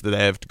stretch that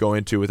they have to go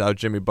into without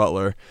Jimmy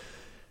Butler,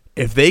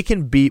 if they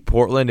can beat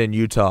Portland and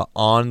Utah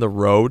on the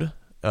road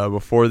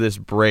before this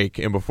break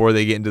and before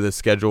they get into the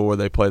schedule where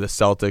they play the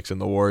Celtics and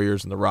the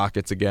Warriors and the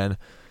Rockets again,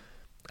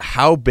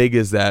 how big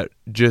is that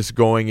just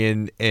going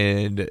in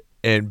and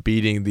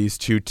beating these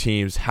two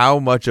teams? How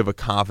much of a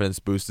confidence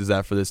boost is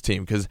that for this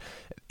team? Because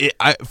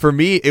for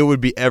me, it would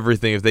be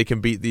everything if they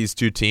can beat these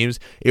two teams.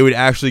 It would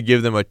actually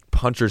give them a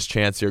puncher's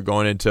chance here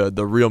going into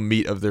the real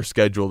meat of their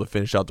schedule to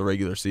finish out the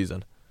regular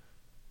season.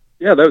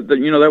 Yeah,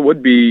 that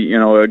would be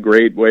a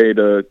great way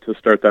to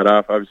start that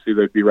off. Obviously,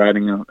 they'd be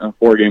riding a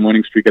 4-game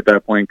winning streak at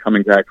that point,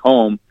 coming back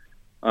home.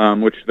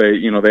 Which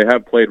they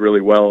have played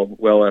really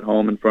well at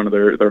home in front of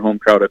their home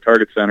crowd at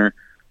Target Center.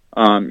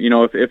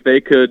 If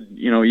they could,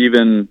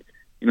 even,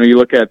 you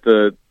look at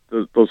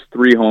those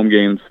 3 home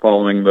games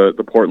following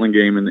the Portland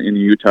game and the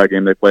Utah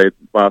game, they played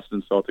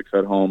Boston Celtics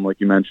at home, like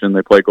you mentioned.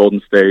 They play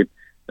Golden State,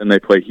 then they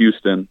play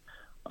Houston.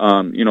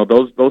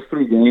 Those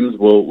 3 games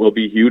will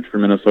be huge for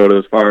Minnesota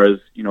as far as,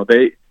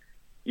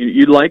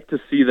 you'd like to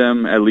see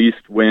them at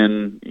least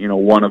win,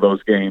 one of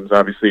those games.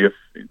 Obviously, if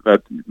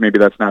maybe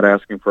that's not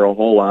asking for a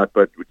whole lot,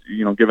 but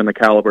given the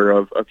caliber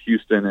of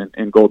Houston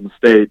and Golden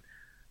State,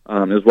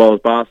 as well as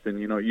Boston,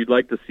 you'd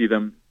like to see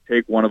them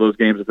take one of those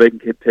games. If they can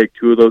take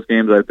 2 of those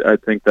games, I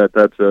think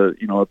that's a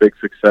big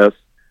success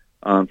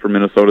from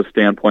Minnesota's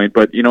standpoint.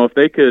 But if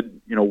they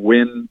could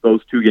win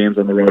those 2 games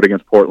on the road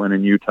against Portland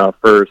and Utah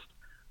first,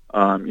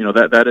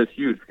 that is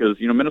huge because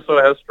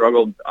Minnesota has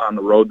struggled on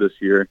the road this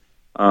year.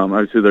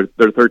 Obviously, they're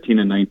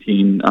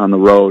 13-19 on the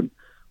road,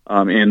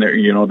 and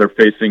they're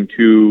facing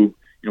 2.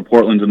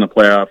 Portland's in the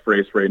playoff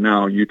race right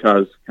now.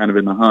 Utah's kind of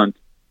in the hunt.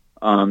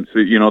 So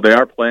they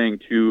are playing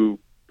 2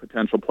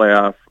 potential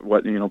playoff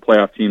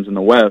teams in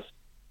the West.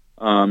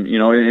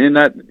 And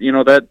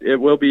that it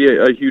will be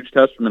a huge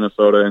test for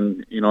Minnesota,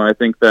 and I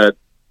think that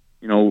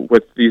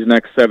with these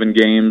next 7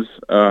 games,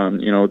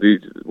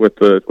 with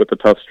the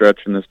tough stretch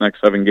in this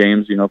next 7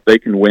 games, if they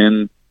can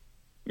win.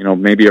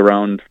 Maybe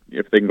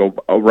if they can go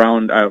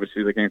around,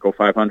 obviously they can't go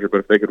 500, but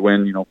if they could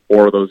win,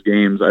 4 of those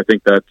games, I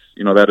think that's,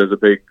 that is a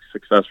big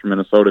success for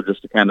Minnesota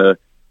just to kind of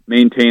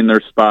maintain their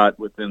spot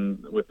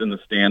within the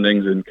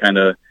standings and kind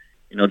of,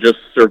 just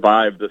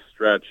survive this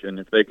stretch. And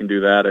if they can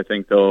do that, I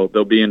think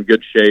they'll be in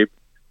good shape.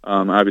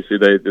 Obviously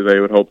they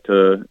would hope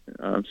to,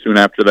 soon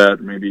after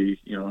that, maybe,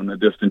 in the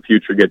distant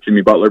future, get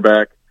Jimmy Butler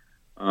back.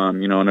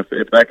 And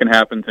if that can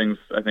happen,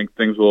 I think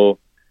things will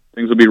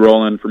be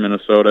rolling for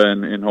Minnesota,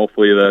 and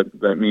hopefully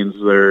that means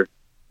they're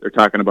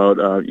talking about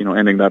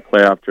ending that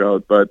playoff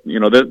drought. But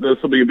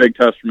this will be a big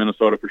test for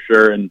Minnesota for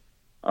sure, and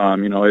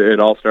it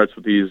all starts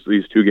with these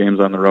 2 games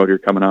on the road here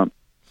coming up.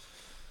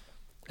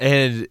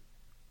 And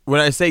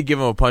when I say give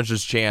them a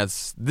puncher's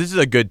chance, this is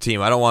a good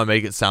team. I don't want to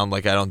make it sound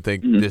like I don't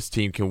think this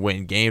team can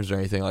win games or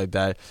anything like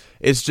that.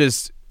 It's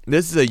just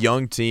this is a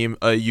young team.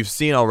 You've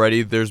seen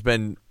already. There's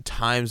been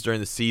times during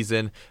the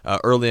season,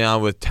 early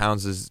on with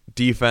Towns'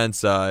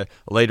 defense,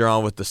 later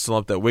on with the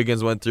slump that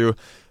Wiggins went through.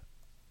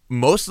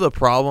 most of the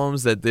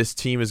problems that this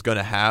team is going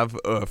to have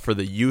for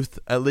the youth,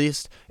 at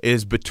least,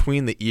 is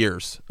between the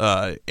ears.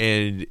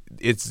 And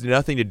it's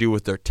nothing to do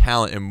with their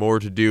talent and more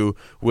to do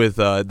with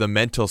the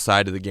mental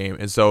side of the game.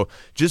 And so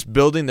just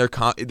building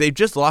they've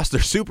just lost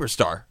their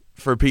superstar,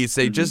 for Pete's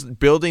sake, just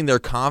building their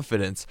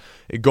confidence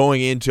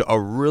going into a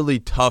really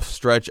tough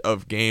stretch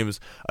of games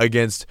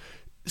against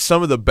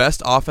some of the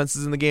best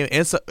offenses in the game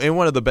and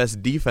one of the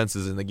best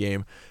defenses in the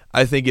game.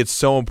 I think it's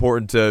so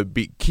important to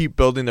keep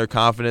building their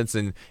confidence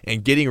and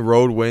getting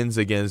road wins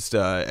against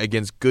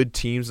good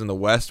teams in the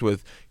West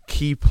with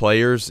key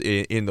players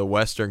in the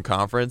Western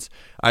Conference.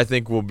 I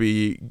think will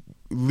be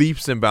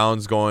leaps and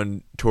bounds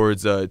going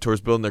towards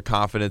building their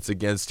confidence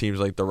against teams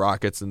like the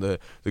Rockets and the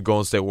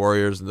Golden State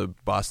Warriors and the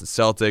Boston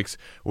Celtics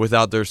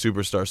without their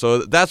superstar. So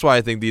that's why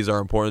I think these are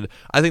important.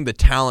 I think the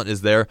talent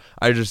is there.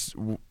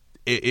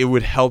 It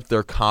would help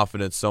their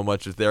confidence so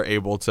much if they're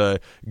able to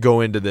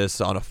go into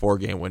this on a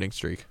 4-game winning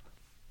streak.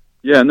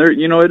 Yeah, and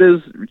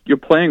you're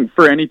playing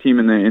for any team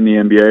in the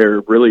NBA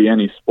or really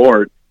any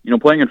sport.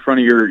 Playing in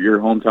front of your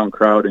hometown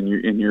crowd and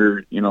in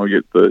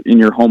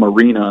your home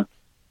arena,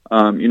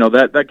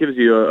 that gives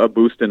you a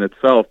boost in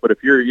itself. But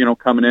if you're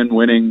coming in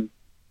winning,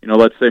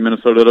 let's say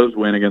Minnesota does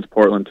win against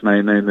Portland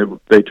tonight, and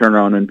they turn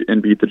around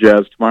and beat the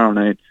Jazz tomorrow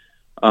night,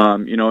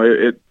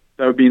 that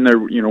would mean they're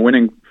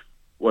winning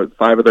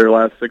 5 of their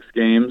last 6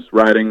 games,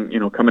 riding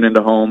coming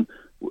into home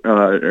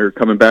or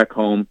coming back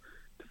home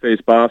to face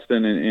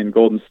Boston and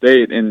Golden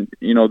State, and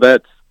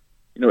that's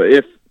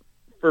if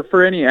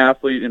for any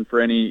athlete and for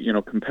any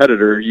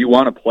competitor, you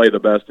want to play the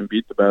best and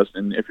beat the best,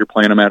 and if you're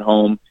playing them at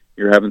home,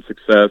 you're having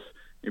success.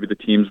 Maybe the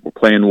teams were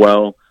playing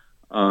well.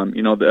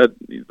 That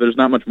there's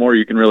not much more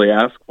you can really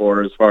ask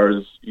for as far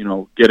as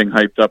getting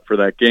hyped up for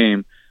that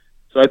game.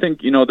 So I think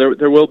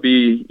there will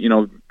be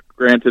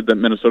granted that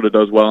Minnesota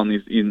does well in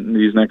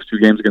these next 2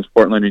 games against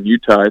Portland and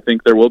Utah. I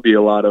think there will be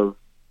a lot of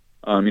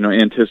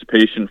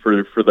anticipation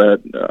for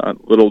that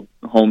little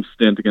home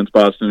stint against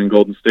Boston and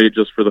Golden State,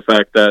 just for the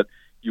fact that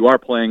you are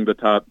playing the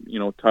top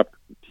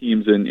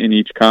teams in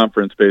each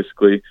conference,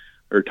 basically,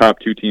 or top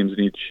 2 teams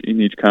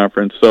in each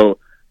conference. So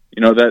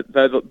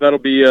that'll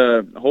be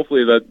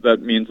hopefully that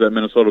means that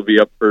Minnesota will be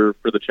up for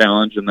the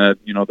challenge, and that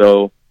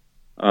they'll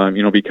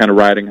be kind of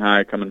riding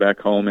high coming back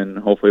home, and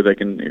hopefully they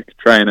can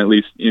try and at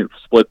least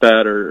split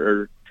that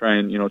or try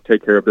and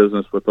take care of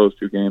business with those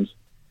 2 games.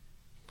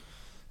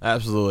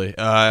 Absolutely.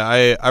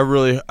 I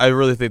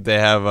really think they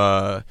have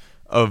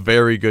a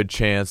very good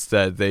chance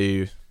that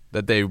they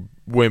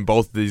win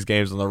both of these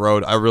games on the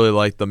road. I really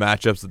like the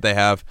matchups that they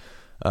have,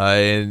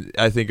 and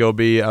I think it'll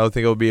be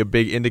a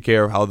big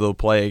indicator of how they'll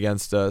play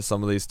against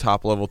some of these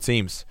top level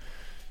teams.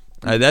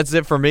 That's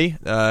it for me.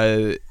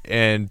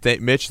 And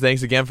Mitch,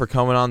 thanks again for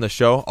coming on the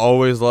show.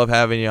 Always love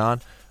having you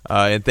on.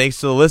 And thanks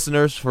to the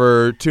listeners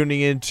for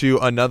tuning in to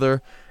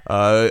another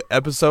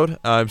episode.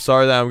 I'm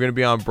sorry that I'm going to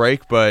be on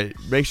break, but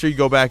make sure you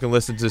go back and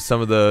listen to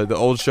some of the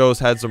old shows.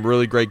 Had some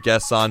really great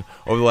guests on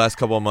over the last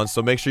couple of months,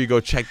 so make sure you go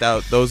check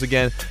out those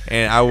again.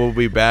 And I will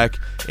be back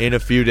in a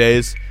few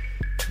days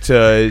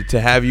to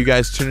have you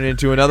guys tune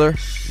into another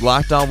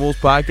Locked On Wolves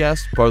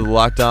podcast, part of the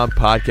Locked On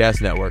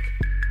Podcast Network.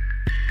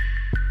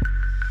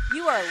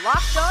 You are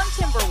Locked On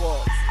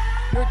Timberwolves,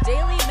 your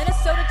daily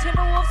Minnesota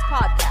Timberwolves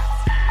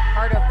podcast,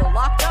 part of the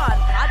Locked On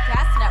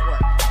Podcast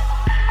Network.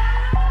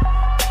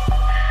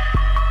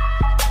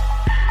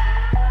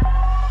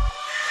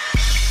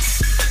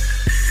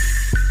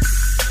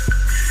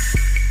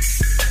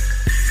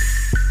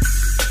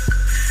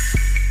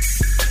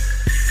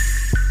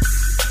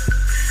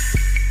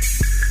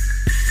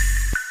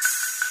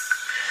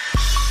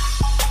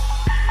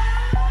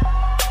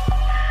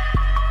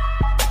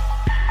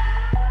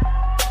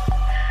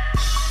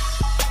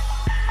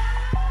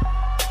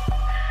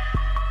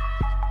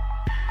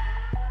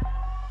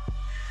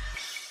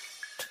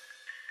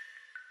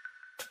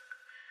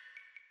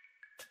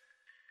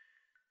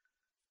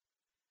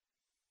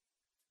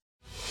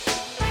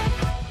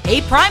 Hey,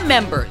 Prime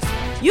members,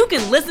 you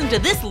can listen to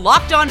this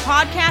Locked On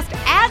podcast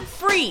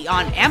ad-free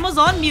on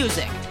Amazon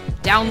Music.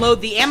 Download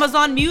the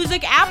Amazon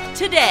Music app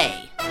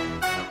today.